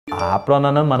Apron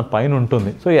అనేది మన పైన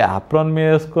ఉంటుంది. సో ఈ యాప్రాన్ మీద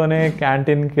వేసుకొని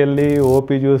క్యాంటీన్కి వెళ్ళి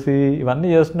ఓపీ చూసి ఇవన్నీ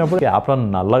చేస్తున్నప్పుడు యాప్రాన్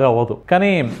నల్లగా అవ్వదు,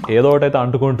 కానీ ఏదో ఒకటి అయితే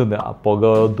అంటుకుంటుంది. ఆ పొగ,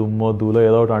 దుమ్ము, ధూళి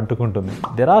ఏదో ఒకటి అంటుకుంటుంది.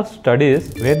 There are studies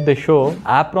where they show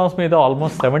aprons మీద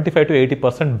ఆల్మోస్ట్ 75 to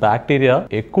 80% బ్యాక్టీరియా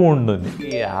ఎక్కువ ఉంటుంది.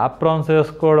 ఈ యాప్రాన్స్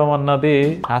వేసుకోవడం అన్నది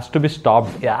has to be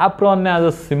stopped. Apron as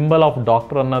a symbol of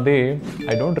doctor అన్నది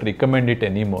I don't recommend it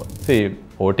anymore.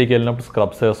 ఓటీకి వెళ్ళినప్పుడు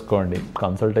స్క్రబ్స్ వేసుకోండి,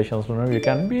 consultations you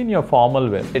can be in your formal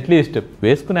wear. At least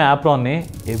వేసుకునే యాప్రాన్ని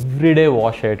ఎవ్రీడే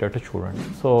వాష్ అయ్యేటట్టు చూడండి.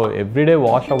 సో ఎవ్రీడే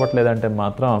వాష్ అవ్వట్లేదంటే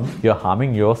మాత్రం you're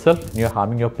harming your self, you're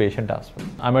harming your patient as well.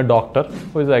 I'm a doctor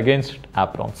who is against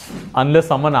aprons unless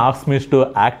someone asks me to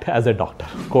act as a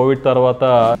doctor. Covid తర్వాత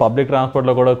public transport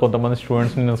లో కూడా కొంతమంది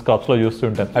students నేను scrubs లో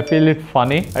చూస్తుంటాను. I feel it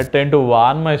funny. I ten to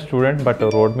warn my student, but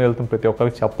road మీద వెళ్తున్న ప్రతి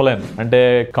ఒక్కరికి చెప్పలేను. అంటే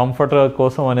కంఫర్ట్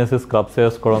కోసం అనేసి స్క్రబ్స్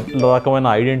వేసుకోవడం రకమైన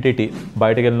ఐడెంటిటీ.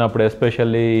 బయటకు వెళ్ళినప్పుడు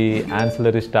ఎస్పెషల్లీ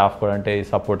యాన్సిలరీ స్టాఫ్ కూడా, అంటే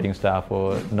సపోర్టింగ్ స్టాఫ్,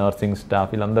 నర్సింగ్ స్టాఫ్,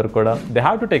 వీళ్ళందరూ కూడా they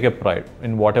have to take a pride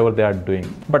in what ever they are doing.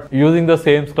 But using the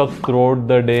same scrubs throughout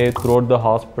the day, throughout the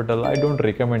hospital, I don't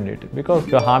recommend it because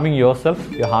you're harming yourself,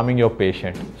 you're harming your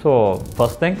patient. So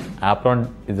first thing, apron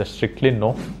is a strictly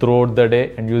no throughout the day,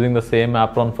 and using the same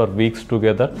apron for weeks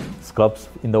together. Scrubs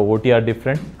in the OT are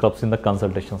different, scrubs in the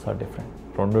consultations are different.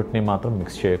 రెండుటిని మాత్రం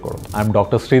mix చేయకూడదు. I'm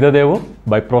doctor Sridhar దేవు,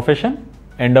 by profession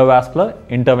Endovascular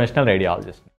Interventional Radiologist.